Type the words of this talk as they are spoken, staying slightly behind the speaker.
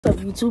up,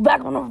 YouTube?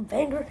 Back on a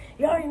banger.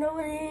 You already know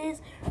what it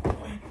is.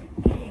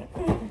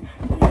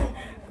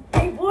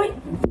 Hey, boy.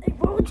 Hey,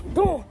 bro, what you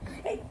doing?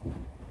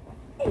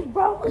 Hey,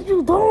 bro, what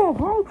you doing,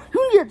 bro?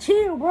 You need to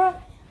chill, bro.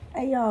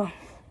 Hey, y'all.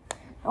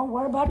 Don't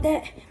worry about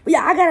that. But,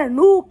 yeah, I got a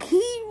new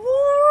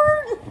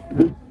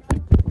keyboard.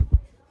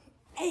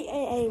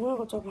 Hey, we're not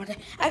going to talk about that.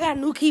 I got a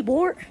new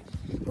keyboard.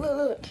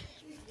 Look.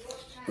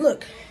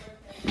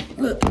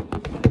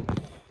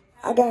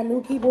 I got a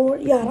new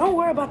keyboard. Yeah, don't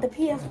worry about the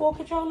PS4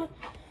 controller.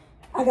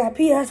 I got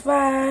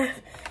PS5,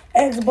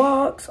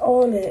 Xbox,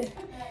 all that.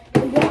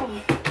 But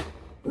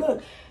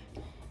y'all,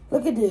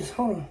 look at this.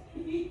 Hold on.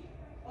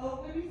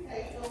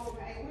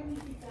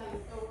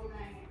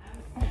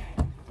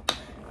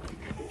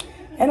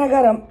 And I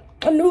got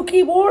a new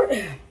keyboard.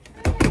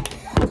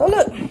 So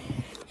look,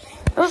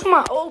 this is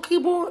my old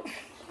keyboard.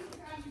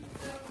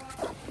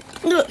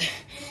 Look,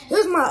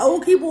 this is my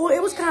old keyboard.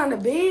 It was kind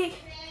of big.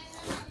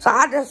 So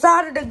I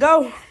decided to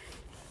go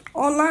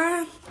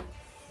online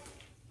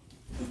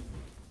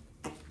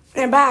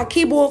and buy a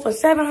keyboard for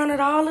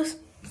 $700.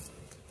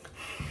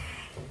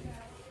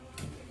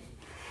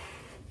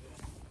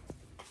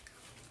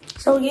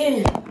 So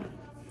yeah,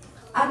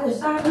 I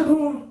decided to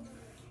go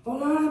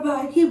online and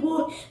buy a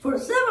keyboard for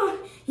 $700.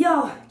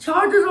 Y'all,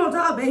 chargers on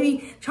top,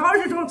 baby.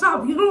 Chargers on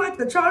top. If you don't like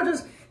the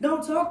chargers,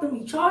 don't talk to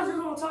me. Chargers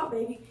on top,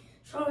 baby.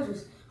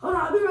 Chargers. Hold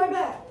on, I'll be right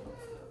back.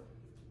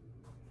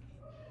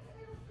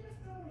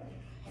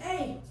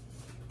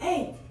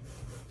 Hey,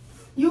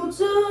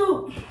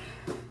 YouTube.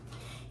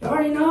 You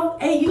already know?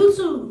 Hey,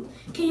 YouTube,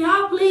 can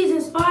y'all please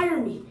inspire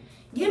me?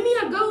 Give me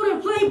a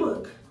golden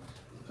playbook,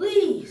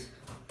 please.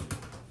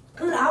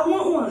 Because I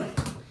want one.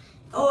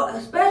 Or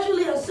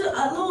especially a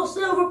little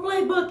silver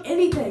playbook,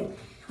 anything.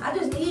 I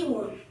just need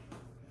one.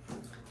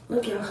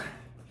 Look, y'all.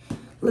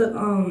 Look,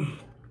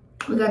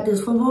 we got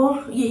this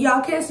football.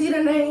 Y'all can't see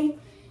the name.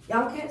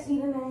 Y'all can't see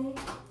the name.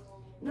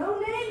 No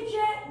name,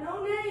 chat.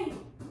 No name.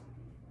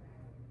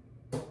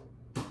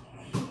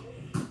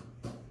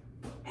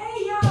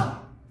 Hey, y'all.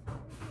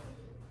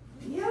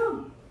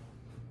 Yo.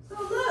 So,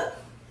 look.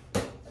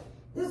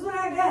 This is what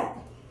I got.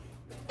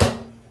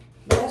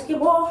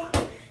 Basketball.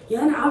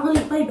 Yeah, I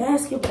really play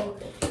basketball.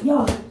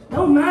 Y'all,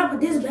 don't mind, but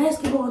this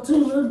basketball,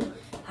 too.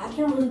 I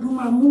can't really do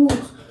my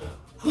moves.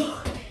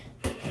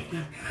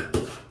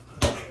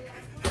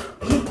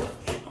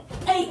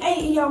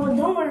 Hey, y'all,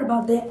 don't worry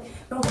about that.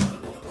 No.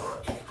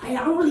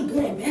 I'm really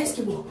good at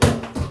basketball.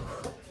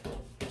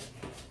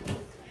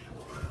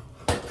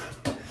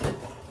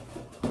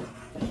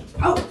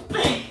 Oh,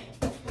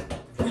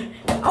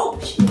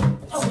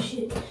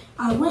 shit.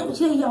 I went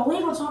to y'all. We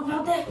ain't gonna talk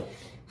about that.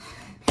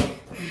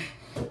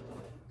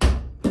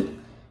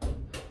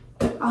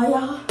 Oh,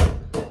 y'all.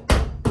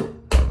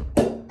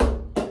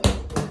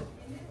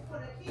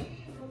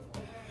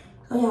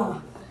 So,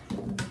 y'all,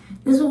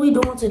 this is what we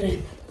doing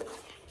today.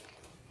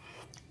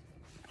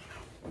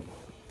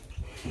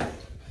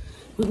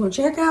 We're gonna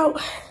check out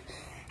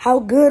how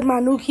good my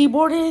new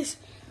keyboard is.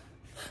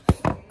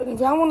 If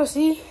y'all wanna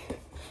see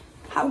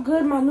how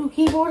good my new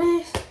keyboard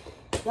is,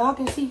 y'all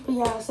can see for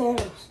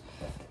yourselves.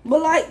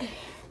 But like,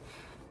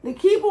 the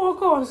keyboard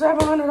cost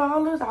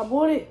 $700. I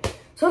bought it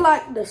to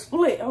like the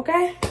split,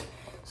 okay?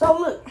 So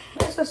look,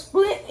 it's a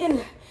split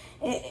and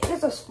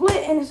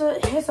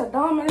it's a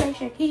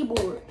domination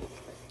keyboard.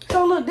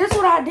 So look, this is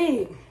what I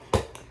did.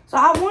 So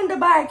I wanted to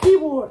buy a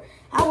keyboard.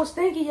 I was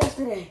thinking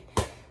yesterday,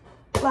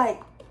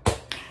 like,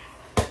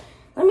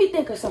 let me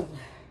think of something.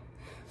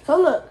 So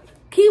look,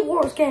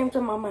 keyboards came to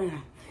my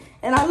mind.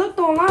 And I looked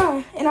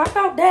online and I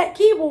found that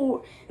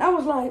keyboard. And I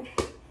was like,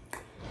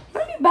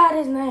 let me buy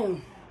this now.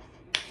 And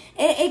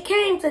it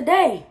came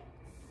today.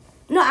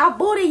 No, I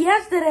bought it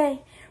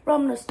yesterday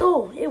from the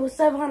store. It was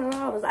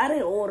 $700. I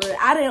didn't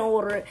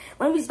order it.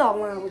 Let me stop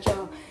lying with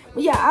y'all.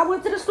 But yeah, I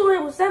went to the store.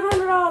 It was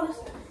 $700.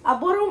 I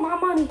bought it with my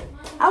money.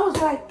 I was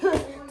like,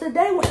 cause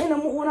today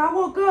when I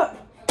woke up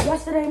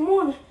yesterday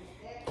morning,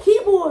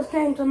 keyboards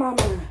came to my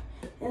mind.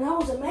 And I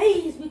was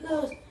amazed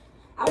because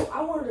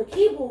I wanted a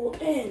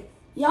keyboard. And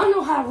y'all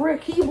know how rare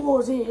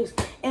keyboards is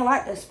and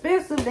like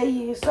expensive they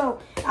is. So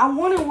I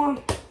wanted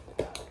one.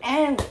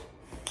 And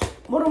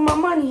with my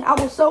money, I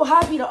was so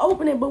happy to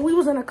open it. But we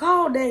was in a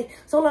call day.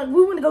 So like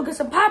we went to go get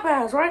some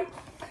Popeyes, right?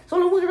 So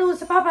like we went to go get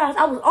some Popeyes.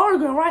 I was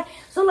arguing, right?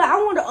 So like I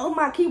wanted to open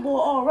my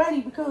keyboard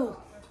already because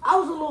I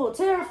was a little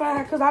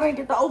terrified because I didn't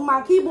get to open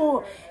my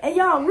keyboard. And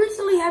y'all,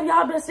 recently have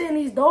y'all been seeing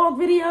these dog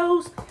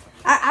videos?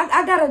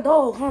 I got a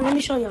dog. Hold on, let me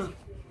show y'all.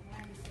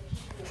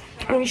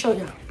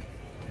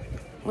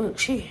 Look,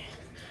 she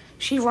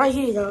right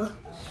here, y'all.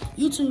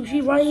 YouTube, she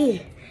right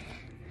here.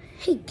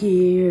 Hey,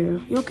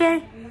 girl. You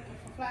okay?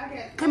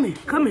 Come here,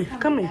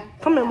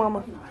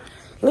 mama.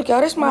 Look,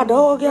 y'all, this my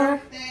dog, y'all.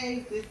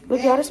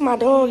 Look, y'all, this my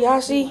dog, y'all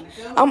see?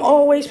 I'm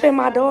always putting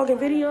my dog in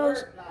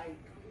videos.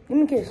 Give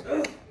me a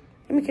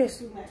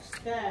kiss.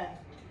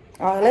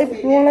 All right,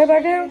 you want to lay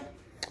back down?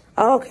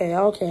 Okay.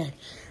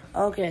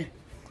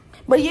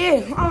 But yeah,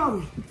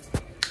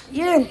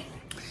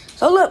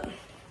 So look,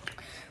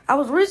 I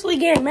was recently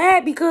getting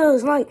mad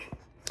because like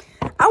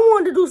I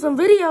wanted to do some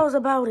videos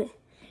about it.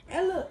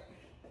 And look,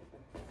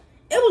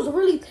 it was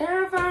really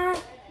terrifying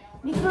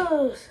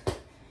because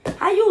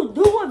how you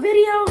do a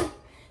video,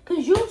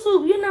 because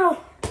YouTube, you know,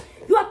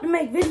 you have to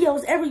make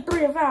videos every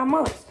 3 or 5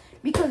 months.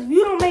 Because if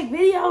you don't make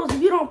videos,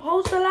 if you don't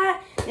post a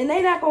lot, then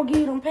they not going to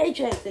give you them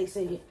paychecks, they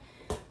say.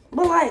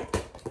 But, like,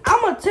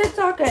 I'm a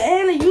TikToker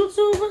and a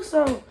YouTuber,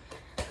 so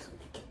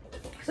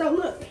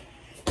look,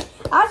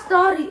 I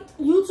started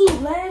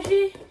YouTube last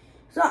year,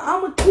 so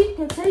I'm going to keep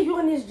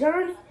continuing this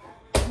journey.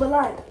 But,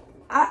 like,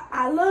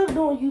 I love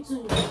doing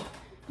YouTube.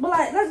 But,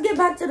 like, let's get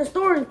back to the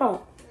story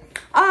part.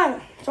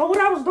 Alright, so what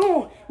I was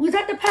doing, we was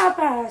at the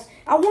Popeyes.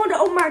 I wanted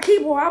to open my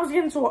keyboard. I was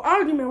getting into an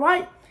argument,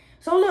 right?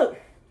 So, look,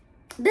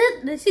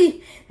 this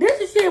is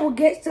shit what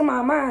gets to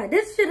my mind.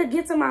 This shit that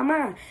gets to my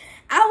mind.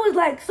 I was,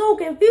 like, so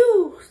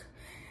confused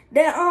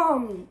that,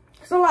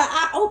 so, like,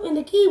 I opened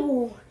the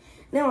keyboard.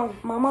 Now,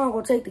 my mom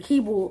gonna take the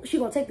keyboard. She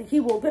gonna take the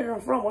keyboard, put it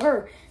in front with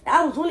her.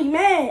 I was really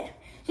mad.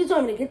 She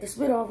told me to get the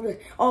spit off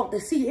the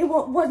seat. It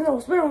wasn't no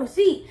spit on the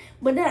seat.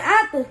 But then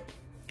after,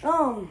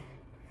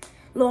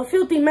 little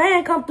filthy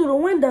man come through the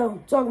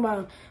window talking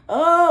about,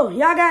 oh,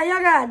 y'all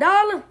got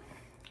 $1?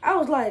 I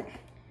was like,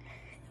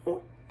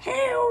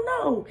 hell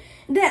no.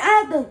 And then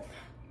after,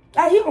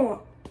 like, he going,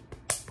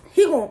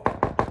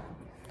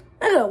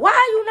 nigga, why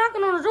are you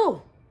knocking on the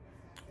door?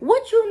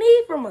 What you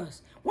need from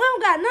us? We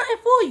don't got nothing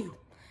for you.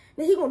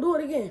 Then he gonna do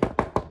it again.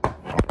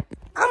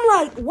 I'm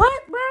like,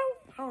 what, bro?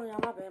 Oh, y'all,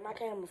 my bad, my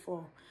camera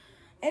full.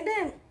 And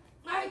then,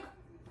 like,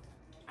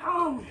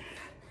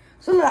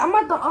 so look, I'm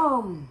about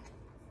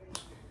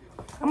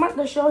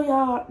to show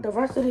y'all the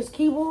rest of this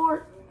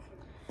keyboard.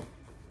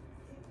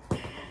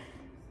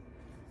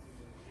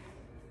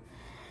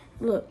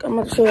 Look, I'm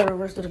about to show y'all the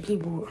rest of the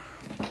keyboard.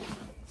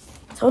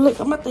 So look,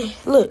 I'm about to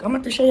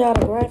show y'all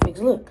the graphics.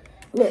 Look,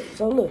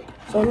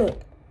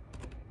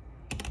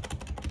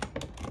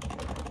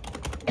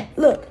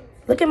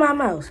 look at my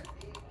mouse.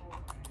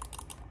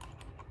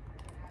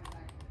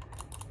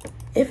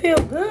 It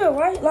feels good,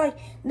 right? Like,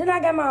 then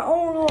I got my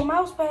own little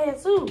mouse pad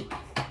too.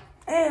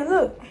 And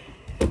look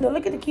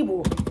at the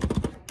keyboard.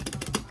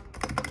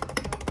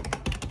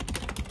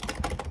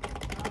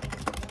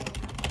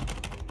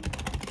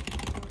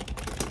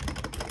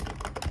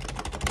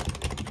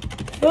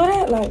 Feel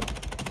that? Like,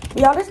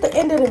 y'all, this is the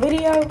end of the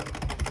video.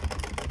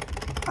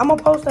 I'm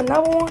gonna post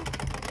another one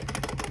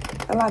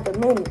in like a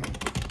minute.